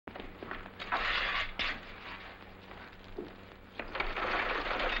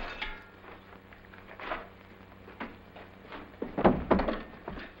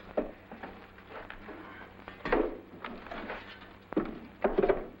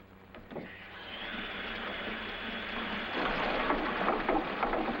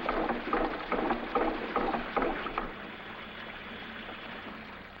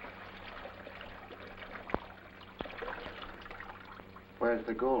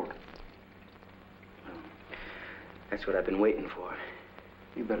gold. That's what I've been waiting for.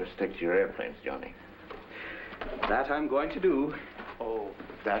 You better stick to your airplanes, Johnny. That I'm going to do. Oh,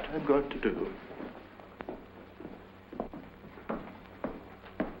 that I'm going to do.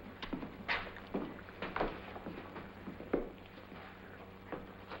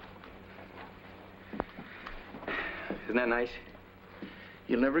 Isn't that nice?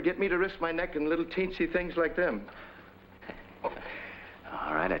 You'll never get me to risk my neck in little teensy things like them.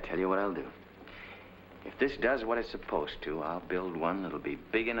 All right, I tell you what I'll do. If this does what it's supposed to, I'll build one that'll be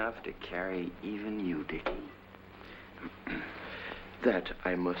big enough to carry even you, Dickie. That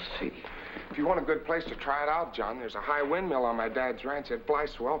I must see. If you want a good place to try it out, John, there's a high windmill on my dad's ranch. It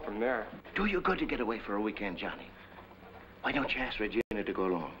flies swell from there. Do you good to get away for a weekend, Johnny? Why don't you ask Regina to go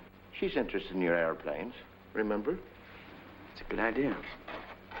along? She's interested in your airplanes, remember? It's a good idea.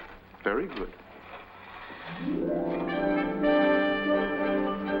 Very good.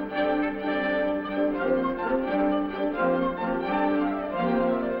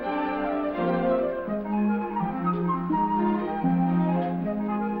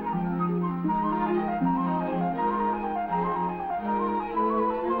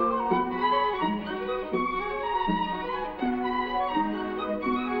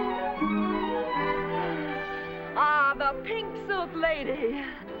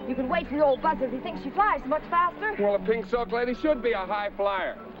 You can wait for your old buzzer if he thinks she flies much faster. Well, a pink silk lady should be a high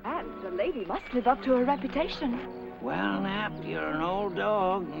flyer. And the lady must live up to her reputation. Well, Nap, you're an old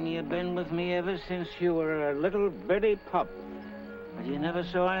dog, and you've been with me ever since you were a little bitty pup. But you never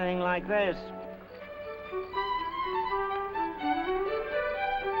saw anything like this.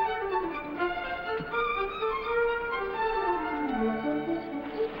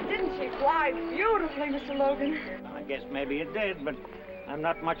 Didn't she fly beautifully, Mr. Logan? I guess maybe it did, but I'm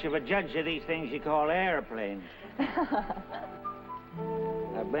not much of a judge of these things you call airplanes.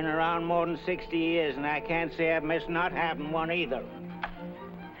 I've been around more than 60 years, and I can't say I've missed not having one either.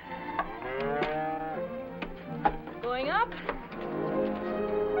 Going up?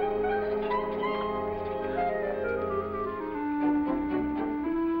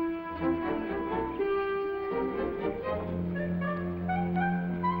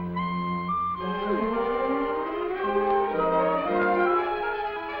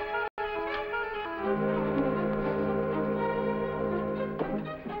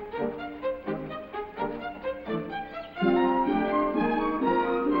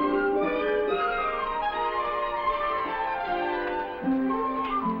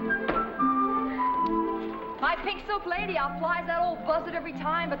 Lady, I'll fly that old buzzard every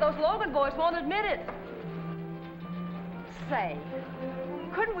time, but those Logan boys won't admit it. Say,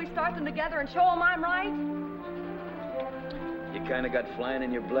 couldn't we start them together and show them I'm right? You kind of got flying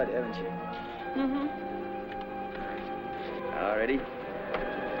in your blood, haven't you? Mm-hmm. All ready?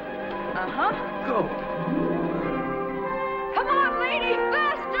 Uh-huh. Go. Come on, lady!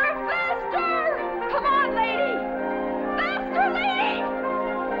 Faster! Faster! Come on, lady! Faster, lady!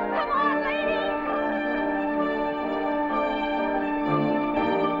 Come on, lady!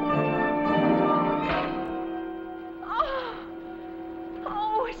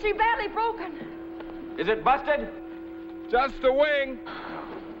 She badly broken. Is it busted? Just a wing.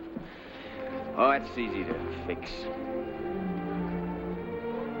 Oh, that's easy to fix.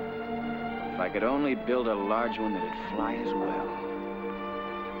 If I could only build a large one that'd fly as well.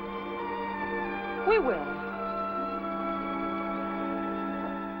 We will.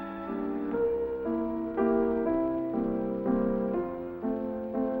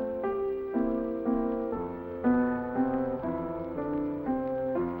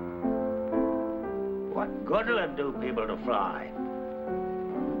 What'll it do people to fly?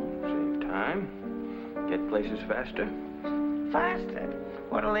 Save time. Get places faster. Faster?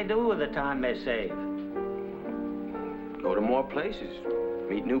 What'll they do with the time they save? Go to more places.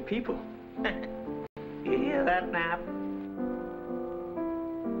 Meet new people. You hear that, Nap?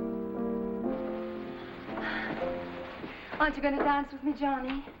 Aren't you going to dance with me,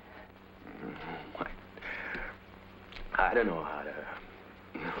 Johnny? I don't know how to...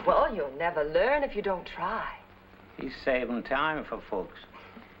 Well, you'll never learn if you don't try. He's saving time for folks.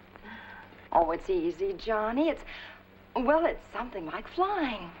 Oh, it's easy, Johnny. It's something like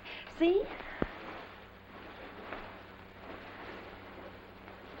flying. See?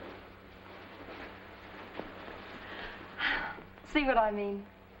 See what I mean?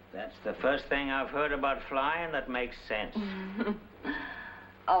 That's the first thing I've heard about flying that makes sense.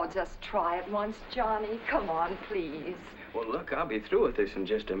 Oh, just try it once, Johnny. Come on, please. Well, look, I'll be through with this in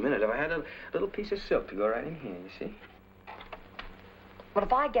just a minute. If I had a little piece of silk to go right in here, you see? Well,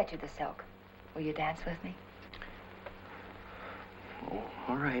 if I get you the silk, will you dance with me? Oh,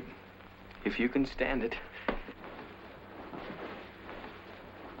 all right. If you can stand it.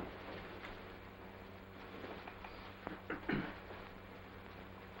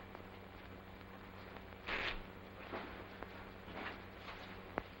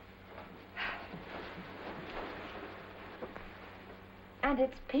 And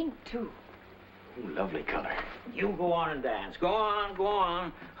it's pink, too. Ooh, lovely color. You go on and dance. Go on, go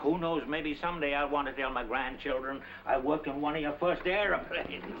on. Who knows, maybe someday I'll want to tell my grandchildren I worked on one of your first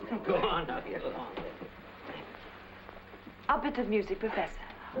airplanes. Go on now, go on. A bit of music, Professor.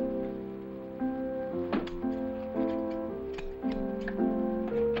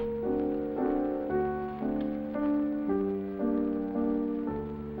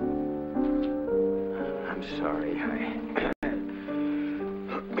 I'm sorry,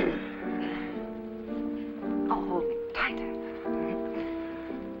 Oh, hold me tighter.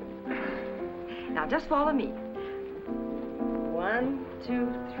 Now, just follow me. 1, 2,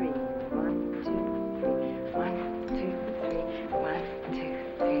 3. 1, 2, 3. 1, 2, 3. 1, 2,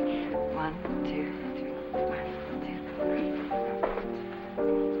 3. 1, 2, 3. 1, 2, 3.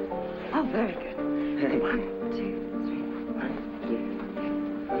 Oh, very good. 1, 2, 3. 1, 2, 3.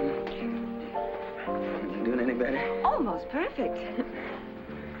 You doing any better? Almost perfect.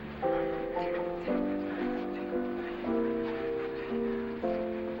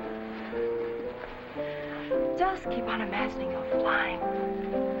 Just keep on imagining you're flying.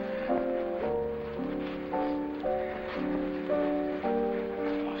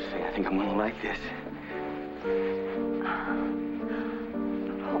 Oh, say, I think I'm gonna like this.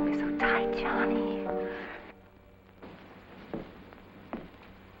 Don't hold me so tight, Johnny.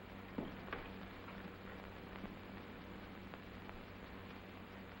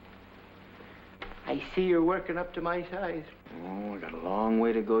 I see you're working up to my size. Oh, I got a long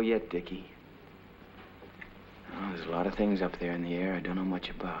way to go yet, Dickie. Oh, there's a lot of things up there in the air I don't know much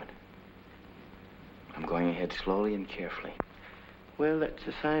about. I'm going ahead slowly and carefully. Well, that's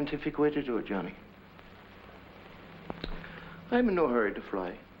the scientific way to do it, Johnny. I'm in no hurry to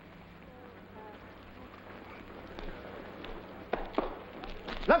fly.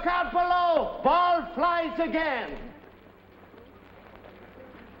 Look out below! Ball flies again!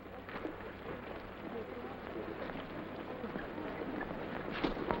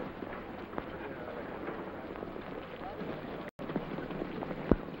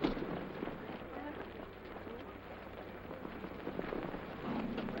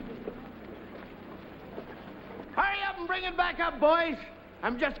 Hurry up and bring it back up, boys.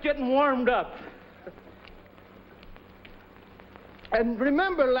 I'm just getting warmed up. And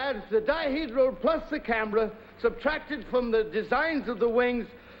remember, lads, the dihedral plus the camera, subtracted from the designs of the wings,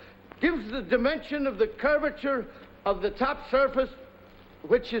 gives the dimension of the curvature of the top surface,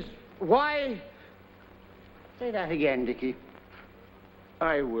 which is y. Say that again, Dickie.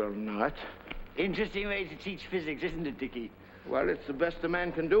 I will not. Interesting way to teach physics, isn't it, Dickie? Well, it's the best a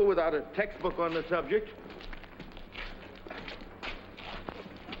man can do without a textbook on the subject.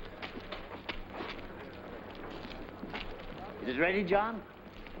 Is it ready, John?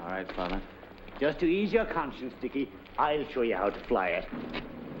 All right, Father. Just to ease your conscience, Dickie, I'll show you how to fly it.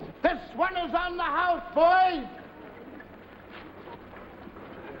 This one is on the house, boys!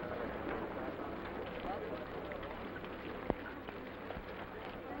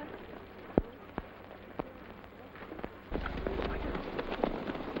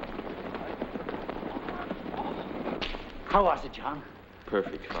 How was it, John?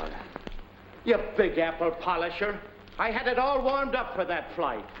 Perfect, Father. You big apple polisher. I had it all warmed up for that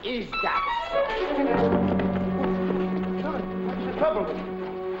flight. Is that so? John, what's the trouble with you?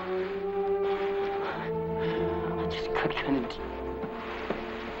 I just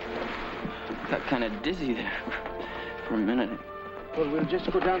got kind of dizzy there for a minute. Well, we'll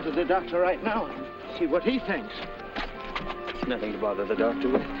just go down to the doctor right now and see what he thinks. It's nothing to bother the doctor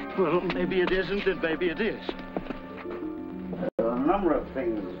with. Well, maybe it isn't and maybe it is. There are a number of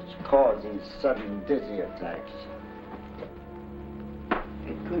things cause these sudden dizzy attacks.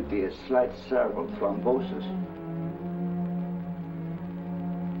 It could be a slight cerebral thrombosis.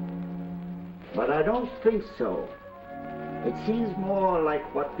 But I don't think so. It seems more like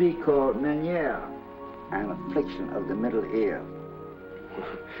what we call Meniere, an affliction of the middle ear.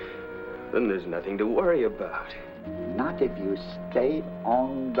 Then there's nothing to worry about. Not if you stay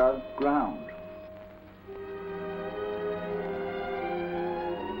on the ground.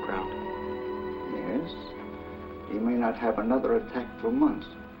 Ground. Yes. You may not have another attack for months,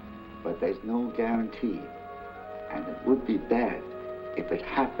 but there's no guarantee. And it would be bad if it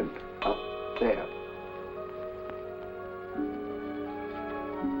happened up there.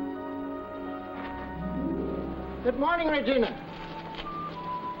 Good morning, Regina.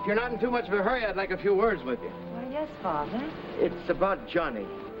 If you're not in too much of a hurry, I'd like a few words with you. Why, yes, Father. It's about Johnny.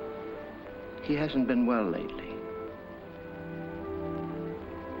 He hasn't been well lately.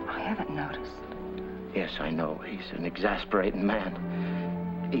 I haven't noticed. Yes, I know. He's an exasperating man.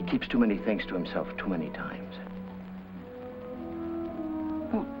 He keeps too many things to himself too many times.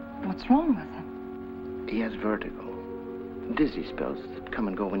 Well, what's wrong with him? He has vertigo. Dizzy spells that come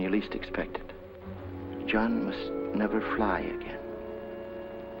and go when you least expect it. John must never fly again.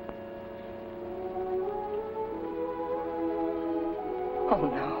 Oh,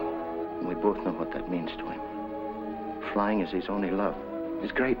 no. And we both know what that means to him. Flying is his only love,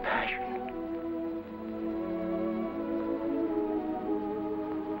 his great passion.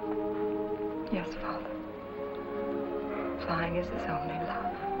 Yes, Father. Flying is his only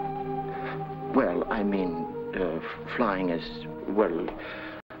love. Well, I mean, flying is, well,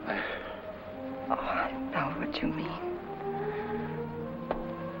 Oh, I know what you mean.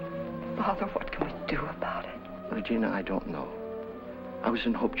 Father, what can we do about it? Regina, I don't know. I was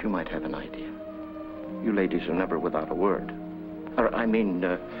in hopes you might have an idea. You ladies are never without a word. Or, I mean,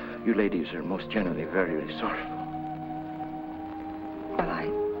 you ladies are most generally very resourceful. Well, I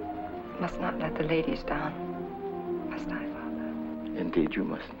must not let the ladies down, must I, Father? Indeed, you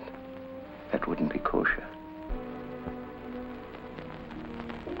mustn't. That wouldn't be kosher.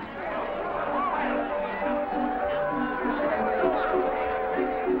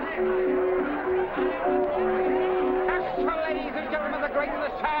 Ladies and gentlemen, the great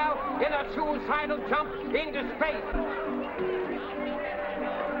LaSalle in a suicidal jump into space.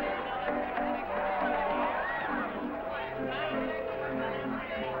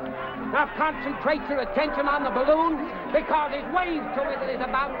 Now concentrate your attention on the balloon because his wave to it is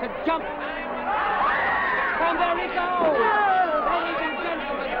about to jump. And there he goes! Ladies and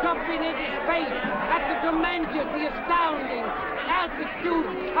gentlemen, jumping into space at the tremendous, the astounding altitude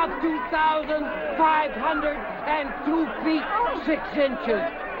of 2,502 feet, 6 inches.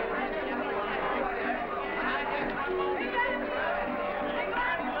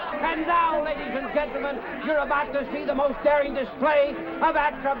 And now, ladies and gentlemen, you're about to see the most daring display of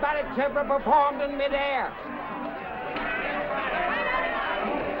acrobatics ever performed in midair.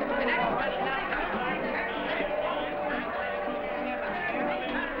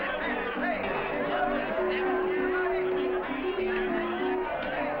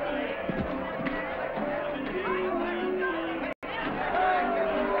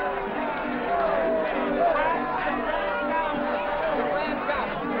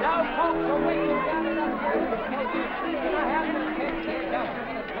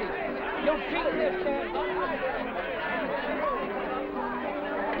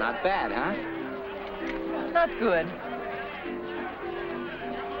 Not bad, huh? Not good.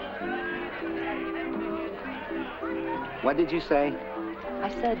 What did you say? I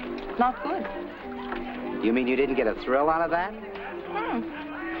said, not good. You mean you didn't get a thrill out of that? Hmm.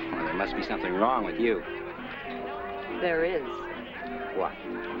 Well, there must be something wrong with you. There is. What?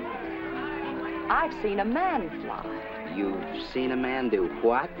 I've seen a man fly. You've seen a man do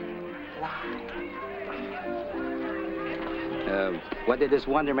what? Fly. What did this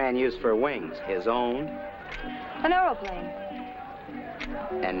Wonder Man use for wings? His own? An aeroplane.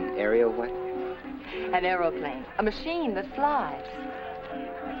 An aerial what? An aeroplane. A machine that flies.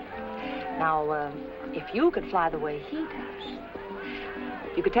 Now, if you could fly the way he does,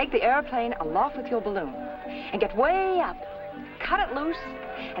 you could take the airplane aloft with your balloon and get way up, cut it loose,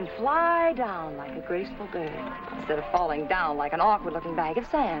 and fly down like a graceful bird instead of falling down like an awkward-looking bag of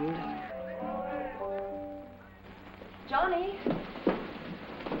sand. Johnny.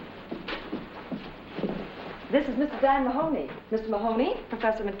 This is Mr. Dan Mahoney. Mr. Mahoney,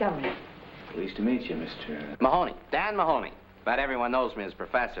 Professor Montgomery. Pleased to meet you, Mr. Mahoney. Dan Mahoney. But everyone knows me as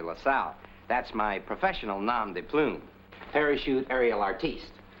Professor LaSalle. That's my professional nom de plume. Parachute aerial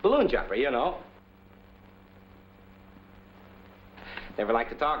artiste. Balloon jumper, you know. Never like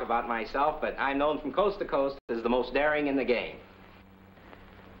to talk about myself, but I'm known from coast to coast as the most daring in the game.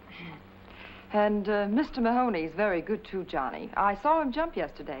 And Mr. Mahoney's very good, too, Johnny. I saw him jump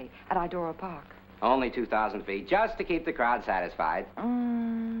yesterday at Idora Park. Only 2,000 feet, just to keep the crowd satisfied.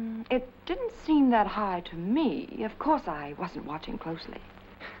 It didn't seem that high to me. Of course, I wasn't watching closely.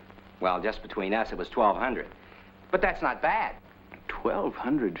 Well, just between us, it was 1,200. But that's not bad.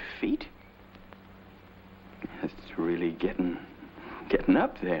 1,200 feet? That's really getting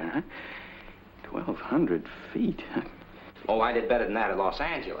up there, huh? 1,200 feet. Oh, I did better than that at Los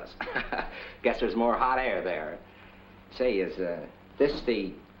Angeles. Guess there's more hot air there. Say, is this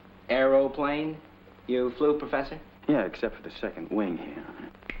the aeroplane you flew, Professor? Yeah, except for the second wing here.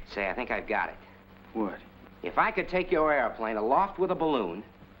 Say, I think I've got it. What? If I could take your airplane aloft with a balloon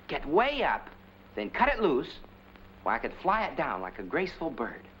get way up, then cut it loose, where I could fly it down like a graceful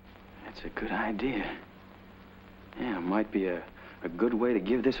bird. That's a good idea. Yeah, it might be a good way to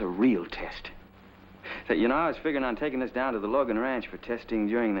give this a real test. So, you know, I was figuring on taking this down to the Logan Ranch for testing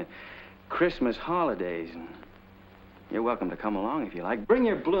during the Christmas holidays. And you're welcome to come along if you like. Bring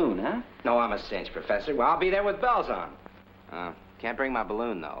your balloon, huh? No, I'm a cinch, Professor. Well, I'll be there with bells on. Can't bring my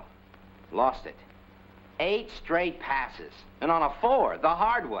balloon, though. Lost it. 8 straight passes. And on a 4, the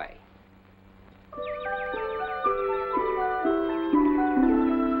hard way.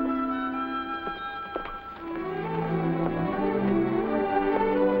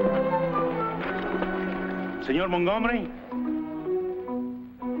 Senor Montgomery?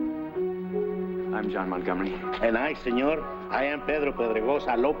 I'm John Montgomery. And I, senor, I am Pedro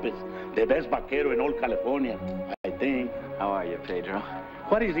Pedregosa Lopez, the best vaquero in all California, I think. How are you, Pedro?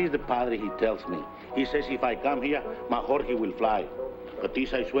 What is this the padre he tells me? He says if I come here, my Jorge will fly. But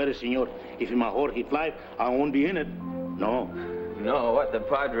this I swear, senor, if my Jorge fly, I won't be in it. No. No, what the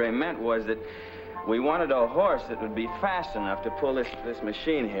padre meant was that we wanted a horse that would be fast enough to pull this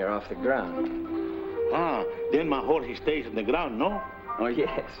machine here off the ground. Ah, then my Jorge stays on the ground, no? Oh,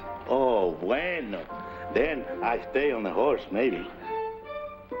 yes. Oh, bueno. Then I stay on the horse, maybe.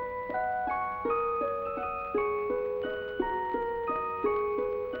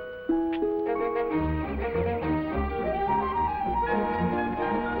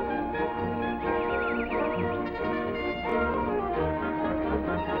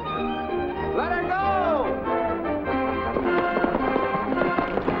 Let her go!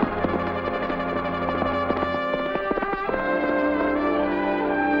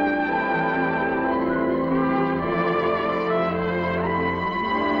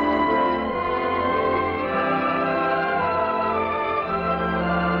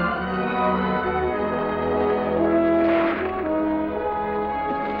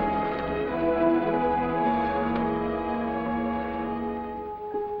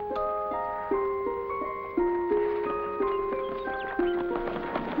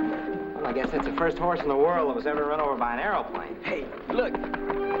 I guess that's the first horse in the world that was ever run over by an aeroplane. Hey, look.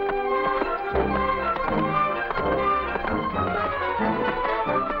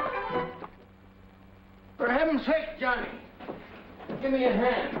 For heaven's sake, Johnny, give me a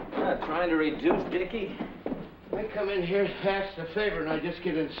hand. Trying to reduce Dickie? I come in here to ask a favor and I just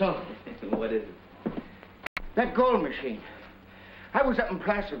get insulted. What is it? That gold machine. I was up in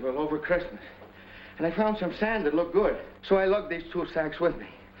Placerville over Christmas, and I found some sand that looked good. So I lugged these 2 sacks with me.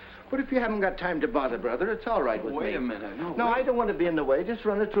 But if you haven't got time to bother, brother, it's all right with me. Wait a minute. No, I don't want to be in the way. Just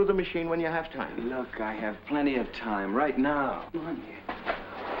run it through the machine when you have time. Look, I have plenty of time right now. Come on here.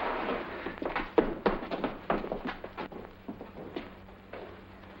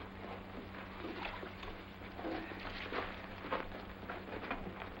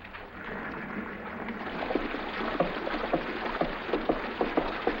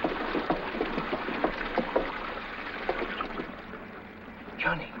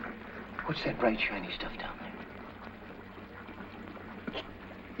 Johnny, what's that bright, shiny stuff down there?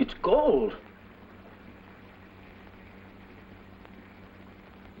 It's gold.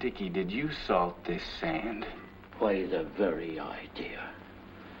 Dickie, did you salt this sand? Why, the very idea.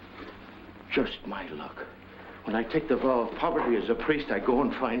 Just my luck. When I take the vow of poverty as a priest, I go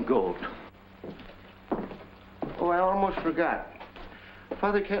and find gold. Oh, I almost forgot.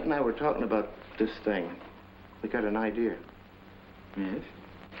 Father Kent and I were talking about this thing. We got an idea. Yes?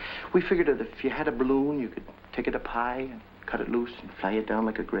 We figured that if you had a balloon, you could take it up high and cut it loose and fly it down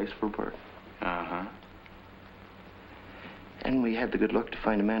like a graceful bird. Uh-huh. And we had the good luck to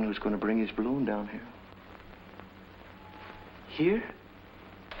find a man who's going to bring his balloon down here. Here?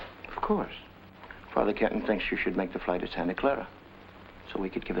 Of course. Father Kenton thinks you should make the flight to Santa Clara, so we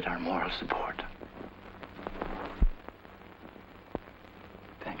could give it our moral support.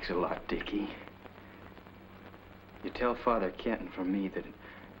 Thanks a lot, Dickie. You tell Father Kenton from me that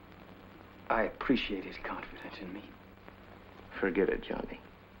I appreciate his confidence in me. Forget it, Johnny.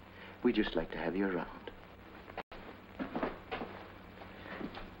 We just like to have you around.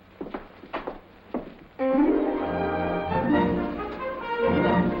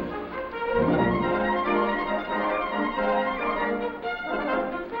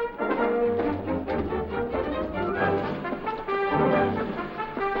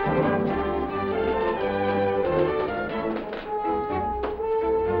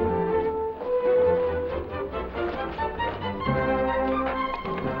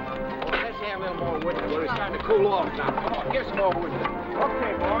 Cool off now. Come on, get some more with it.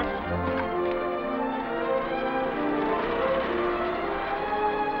 Okay, boss.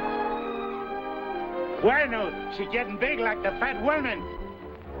 Bueno, she's getting big like the fat woman.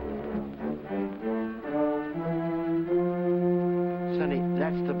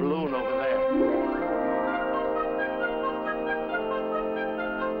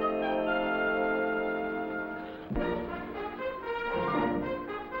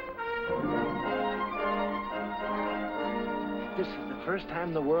 This is the first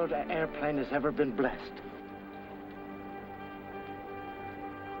time the world airplane has ever been blessed.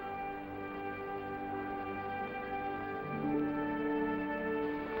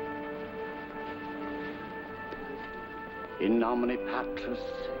 In nomine Patris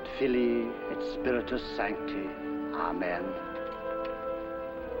et Filii et Spiritus Sancti. Amen.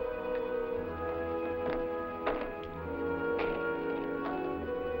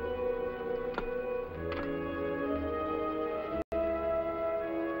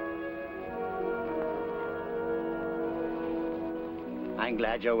 I'm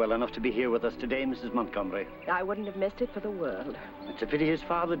glad you're well enough to be here with us today, Mrs. Montgomery. I wouldn't have missed it for the world. It's a pity his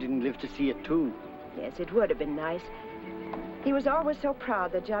father didn't live to see it, too. Yes, it would have been nice. He was always so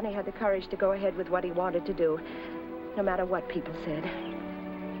proud that Johnny had the courage to go ahead with what he wanted to do, no matter what people said.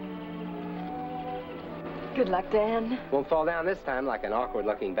 Good luck, Dan. Won't fall down this time like an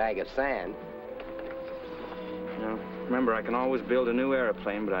awkward-looking bag of sand. Now, remember, I can always build a new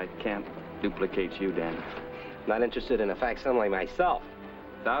airplane, but I can't duplicate you, Dan. Not interested in a facsimile myself.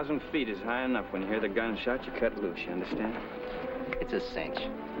 1,000 feet is high enough. When you hear the gunshot, you cut loose, you understand? It's a cinch.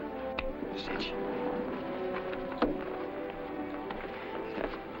 Cinch.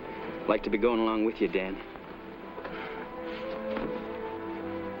 I'd like to be going along with you, Dan.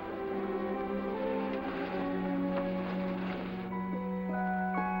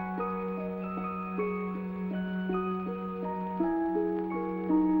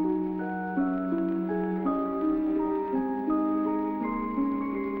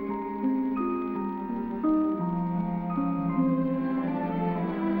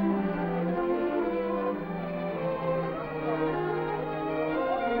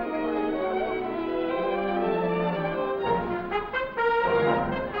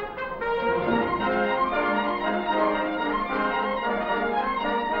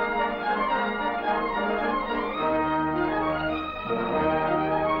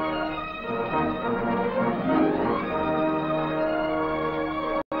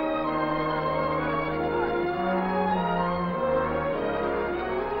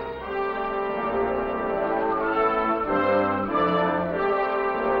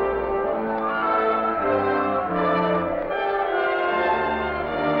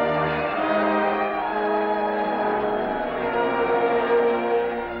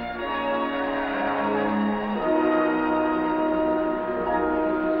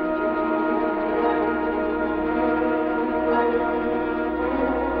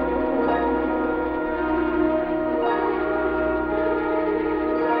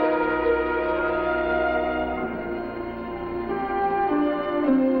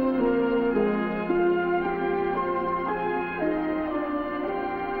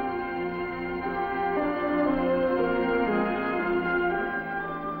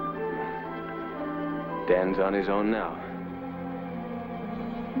 Dan's on his own now.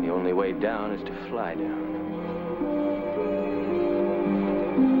 The only way down is to fly down.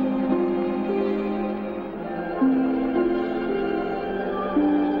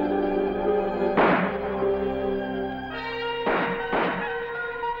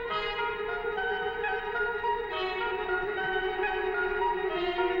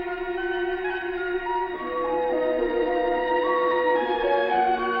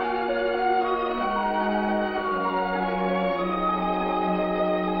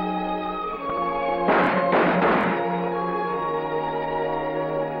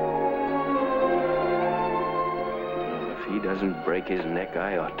 Doesn't break his neck,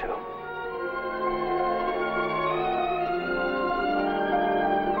 I ought to.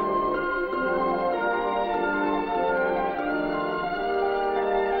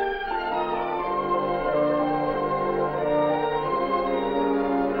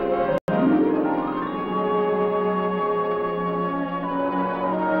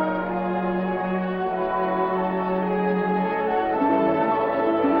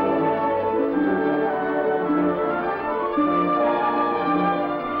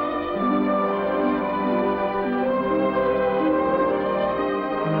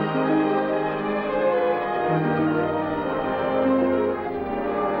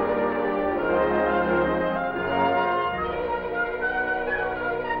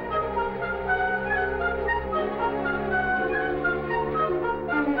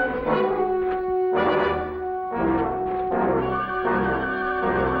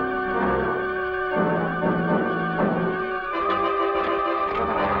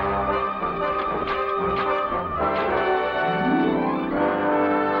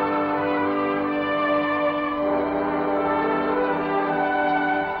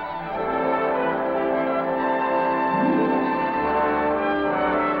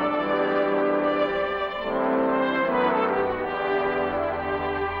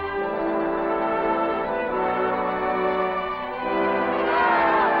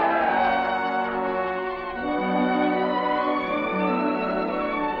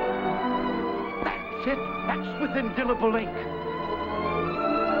 That's it. That's with indelible ink.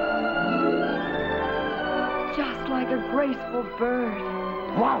 Just like a graceful bird.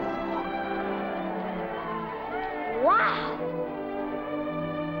 Wow. Wow!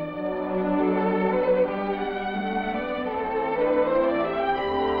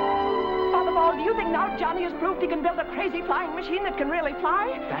 Father Ball, do you think now Johnny has proved he can build a crazy flying machine that can really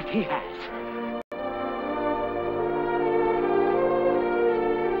fly? That he has.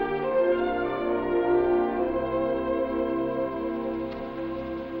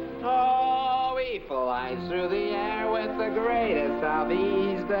 Oh, he flies through the air with the greatest of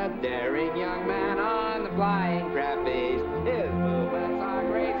ease, the daring young man on the flying trapeze. His movements are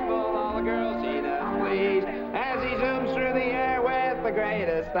graceful, all the girls he does please, as he zooms through the air with the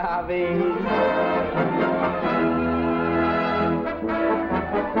greatest of ease.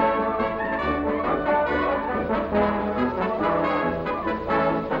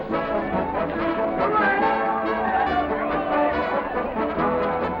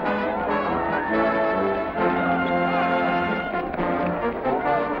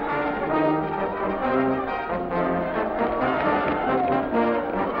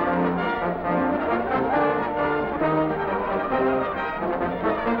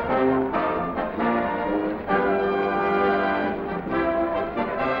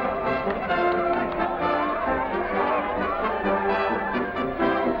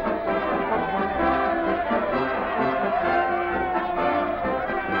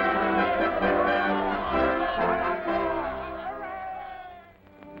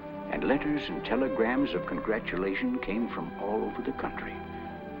 Letters and telegrams of congratulation came from all over the country.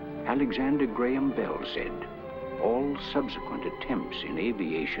 Alexander Graham Bell said, all subsequent attempts in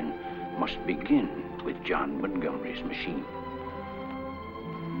aviation must begin with John Montgomery's machine.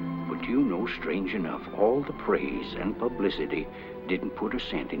 But you know, strange enough, all the praise and publicity didn't put a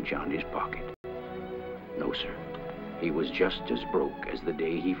cent in Johnny's pocket. No, sir. He was just as broke as the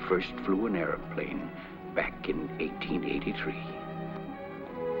day he first flew an airplane back in 1883.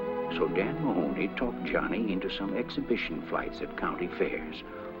 So Dan Mahoney talked Johnny into some exhibition flights at county fairs,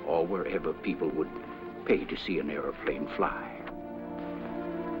 or wherever people would pay to see an airplane fly.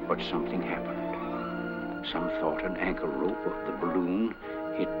 But something happened. Some thought an anchor rope of the balloon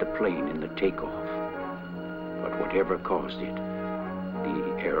hit the plane in the takeoff. But whatever caused it,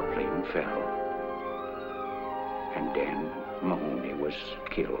 the airplane fell. And Dan Mahoney was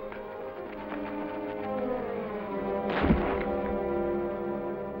killed.